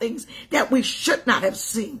saw things that we should not have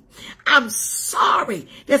seen. I'm sorry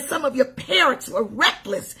that some of your parents were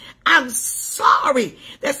reckless. I'm sorry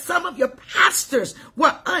that some of your pastors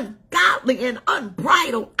were ungodly and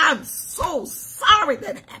unbridled. I'm so sorry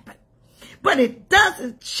that happened. But it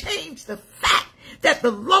doesn't change the fact that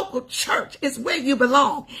the local church is where you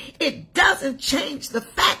belong. It doesn't change the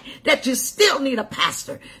fact that you still need a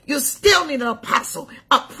pastor. You still need an apostle,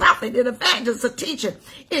 a prophet, an evangelist, a teacher.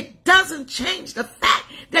 It doesn't change the fact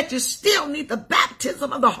that you still need the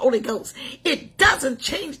baptism of the Holy Ghost. It doesn't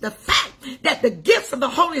change the fact that the gifts of the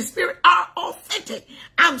Holy Spirit are authentic.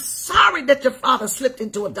 I'm sorry that your father slipped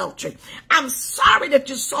into adultery. I'm sorry that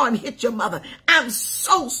you saw him hit your mother. I'm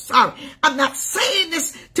so sorry. I'm not saying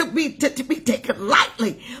this to be taken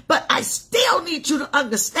lightly, but I still need you to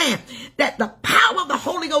understand that the power of the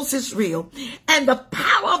Holy Ghost is real, and the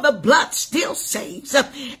power of the blood still saves,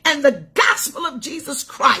 and the gospel of Jesus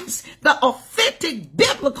Christ, the authentic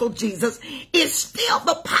biblical Jesus, is still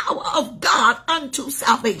the power of God unto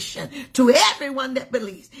salvation to everyone that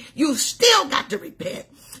believes. You still got to repent.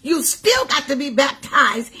 You still got to be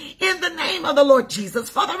baptized in the name of the Lord Jesus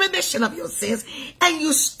for the remission of your sins. And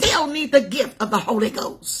you still need the gift of the Holy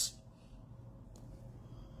Ghost.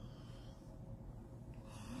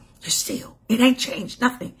 You still, it ain't changed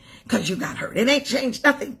nothing because you got hurt. It ain't changed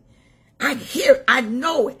nothing. I hear, I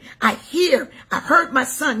know it. I heard my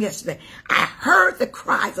son yesterday. I heard the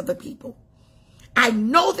cries of the people. I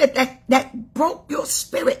know that broke your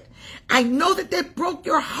spirit. I know that broke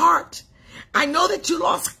your heart. I know that you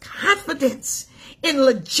lost confidence in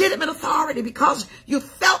legitimate authority because you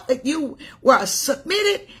felt that you were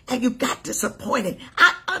submitted and you got disappointed.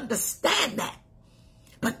 I understand that.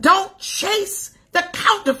 But don't chase the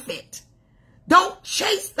counterfeit. Don't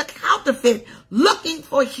chase the counterfeit looking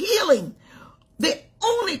for healing. The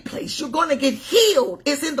only place you're going to get healed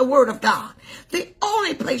is in the Word of God. The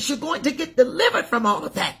only place you're going to get delivered from all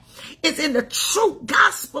of that is in the true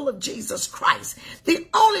gospel of Jesus Christ. The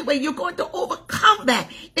only way you're going to overcome that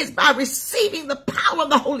is by receiving the power of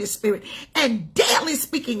the Holy Spirit and daily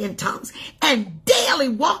speaking in tongues and daily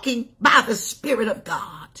walking by the Spirit of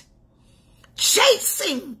God.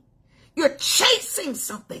 You're chasing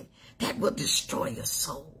something that will destroy your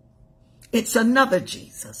soul. It's another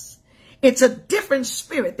Jesus. It's a different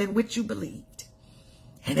spirit than which you believed.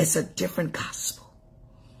 And it's a different gospel.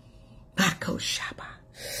 I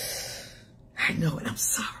know it. I'm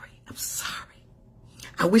sorry. I'm sorry.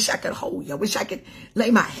 I wish I could hold you. I wish I could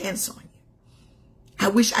lay my hands on you. I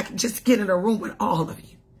wish I could just get in a room with all of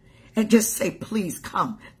you and just say, please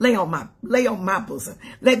come, lay on my bosom.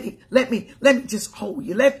 Let me just hold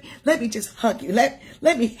you. Let me just hug you.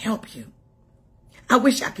 Let me help you. I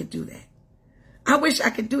wish I could do that. I wish I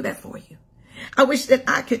could do that for you. I wish that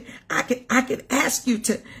I could ask you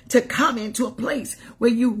to come into a place where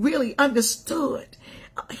you really understood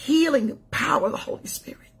healing power of the Holy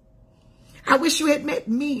Spirit. I wish you had met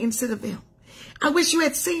me instead of them. I wish you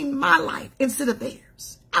had seen my life instead of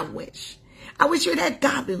theirs. I wish you had had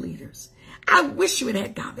godly leaders. I wish you had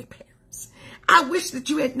had godly parents. I wish that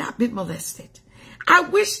you had not been molested. I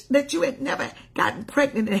wish that you had never gotten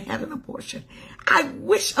pregnant and had an abortion. I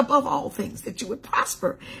wish above all things that you would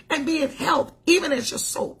prosper and be in health, even as your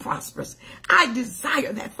soul prospers. I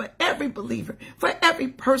desire that for every believer, for every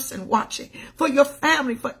person watching, for your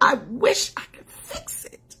family. I wish I could fix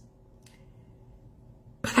it,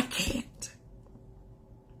 but I can't.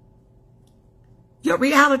 Your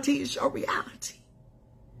reality is your reality.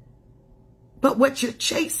 But what you're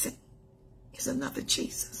chasing is another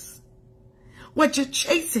Jesus. What you're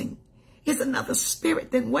chasing is another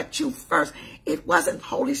spirit than what you first. It wasn't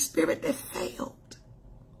Holy Spirit that failed.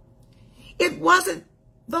 It wasn't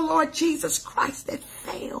the Lord Jesus Christ that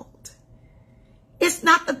failed. It's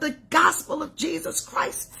not that the gospel of Jesus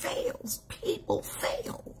Christ fails. People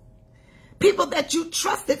fail. People that you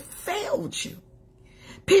trusted failed you.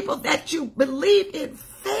 People that you believed in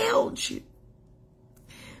failed you.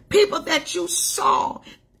 People that you saw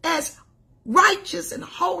as righteous and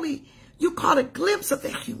holy, you caught a glimpse of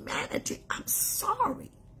their humanity. I'm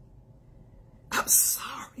sorry. I'm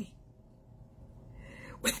sorry.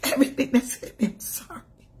 With everything that's in me, I'm sorry.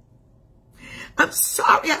 I'm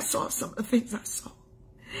sorry I saw some of the things I saw.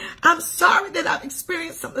 I'm sorry that I've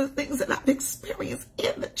experienced some of the things that I've experienced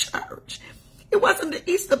in the church. It wasn't the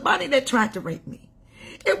Easter Bunny that tried to rape me.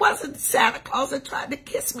 It wasn't Santa Claus that tried to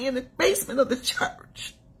kiss me in the basement of the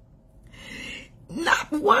church.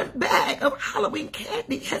 Not one bag of Halloween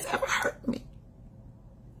candy has ever hurt me.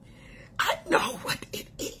 I know what it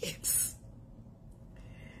is.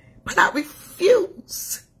 But I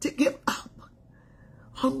refuse to give up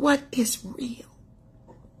on what is real.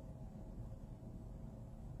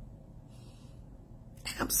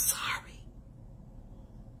 And I'm sorry.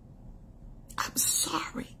 I'm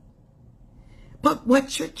sorry. But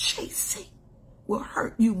what you're chasing will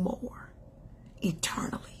hurt you more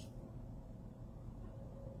eternally.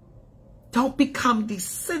 Don't become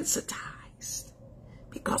desensitized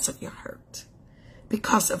because of your hurt,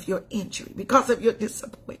 because of your injury, because of your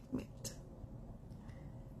disappointment.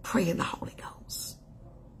 Pray in the Holy Ghost.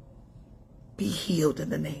 Be healed in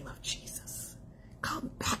the name of Jesus.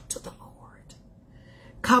 Come back to the Lord.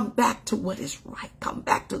 Come back to what is right. Come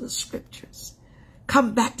back to the scriptures.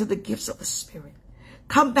 Come back to the gifts of the Spirit.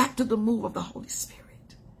 Come back to the move of the Holy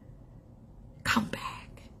Spirit. Come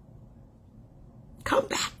back. Come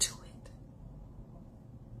back to it.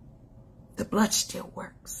 The blood still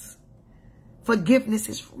works. Forgiveness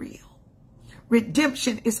is real.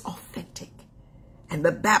 Redemption is authentic. And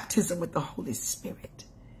the baptism with the Holy Spirit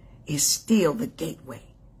is still the gateway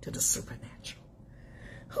to the supernatural.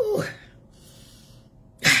 Whew.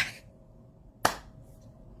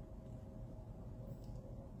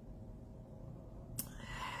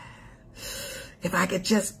 If I could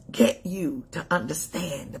just get you to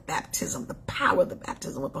understand the baptism, the power of the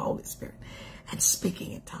baptism of the Holy Spirit and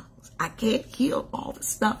speaking in tongues. I can't heal all the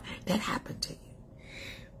stuff that happened to you.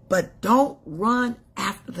 But don't run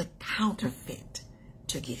after the counterfeit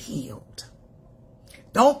to get healed.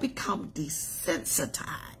 Don't become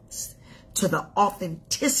desensitized to the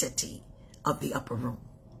authenticity of the upper room.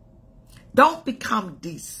 Don't become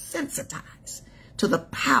desensitized to the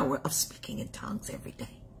power of speaking in tongues every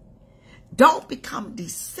day. Don't become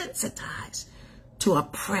desensitized to a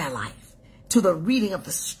prayer life, to the reading of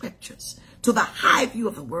the scriptures, to the high view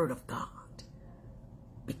of the word of God.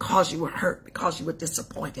 Because you were hurt, because you were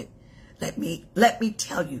disappointed, let me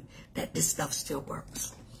tell you that this stuff still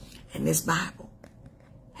works. And this Bible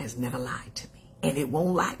has never lied to me. And it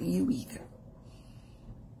won't lie to you either.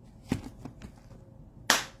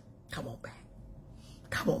 Come on back.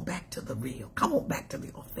 Come on back to the real. Come on back to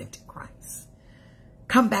the authentic Christ.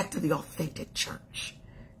 Come back to the authentic church.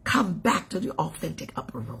 Come back to the authentic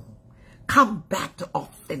upper room. Come back to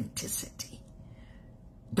authenticity.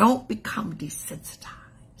 Don't become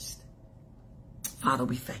desensitized. Father,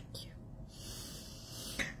 we thank you.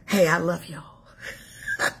 Hey, I love y'all.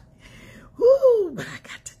 Woo, but I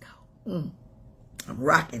got to go. I'm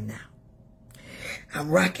rocking now. I'm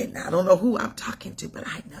rocking now. I don't know who I'm talking to, but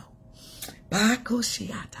I know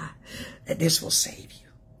that this will save you.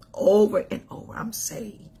 Over and over, I'm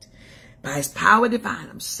saved. By his power divine,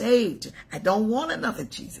 I'm saved. I don't want another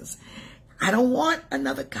Jesus. I don't want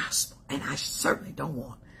another gospel. And I certainly don't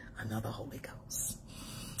want another Holy Ghost.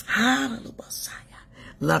 Hallelujah.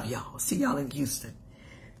 Love y'all. See y'all in Houston.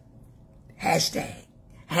 Hashtag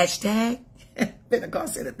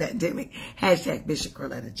PentecostInAPandemic. Hashtag Bishop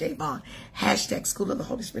Corletta J. Vaughn. Hashtag School of the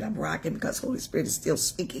Holy Spirit. I'm rocking because Holy Spirit is still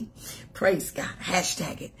speaking. Praise God.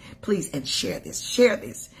 Hashtag it. Please, and share this. Share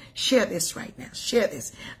this. Share this right now. Share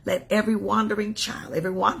this. Let every wandering child,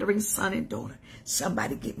 every wandering son and daughter,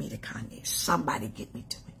 somebody get me to Kanye. Somebody get me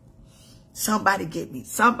to him. Somebody get me.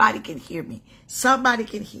 Somebody can hear me. Somebody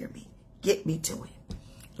can hear me. Get me to him.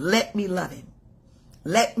 Let me love him.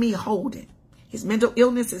 Let me hold him. His mental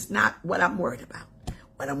illness is not what I'm worried about.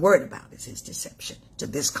 What I'm worried about is his deception to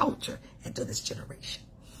this culture and to this generation.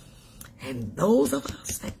 And those of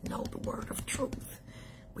us that know the word of truth,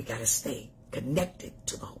 we got to stay connected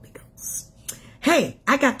to the Holy Ghost. Hey,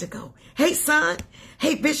 I got to go. Hey, son.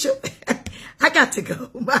 Hey, Bishop. I got to go.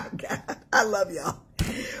 My God. I love y'all.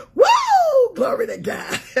 Woo! Glory to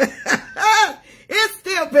God. It's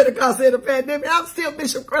still Pentecost in a pandemic. I'm still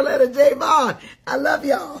Bishop Corletta J. Vaughn. I love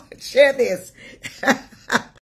y'all. Share this.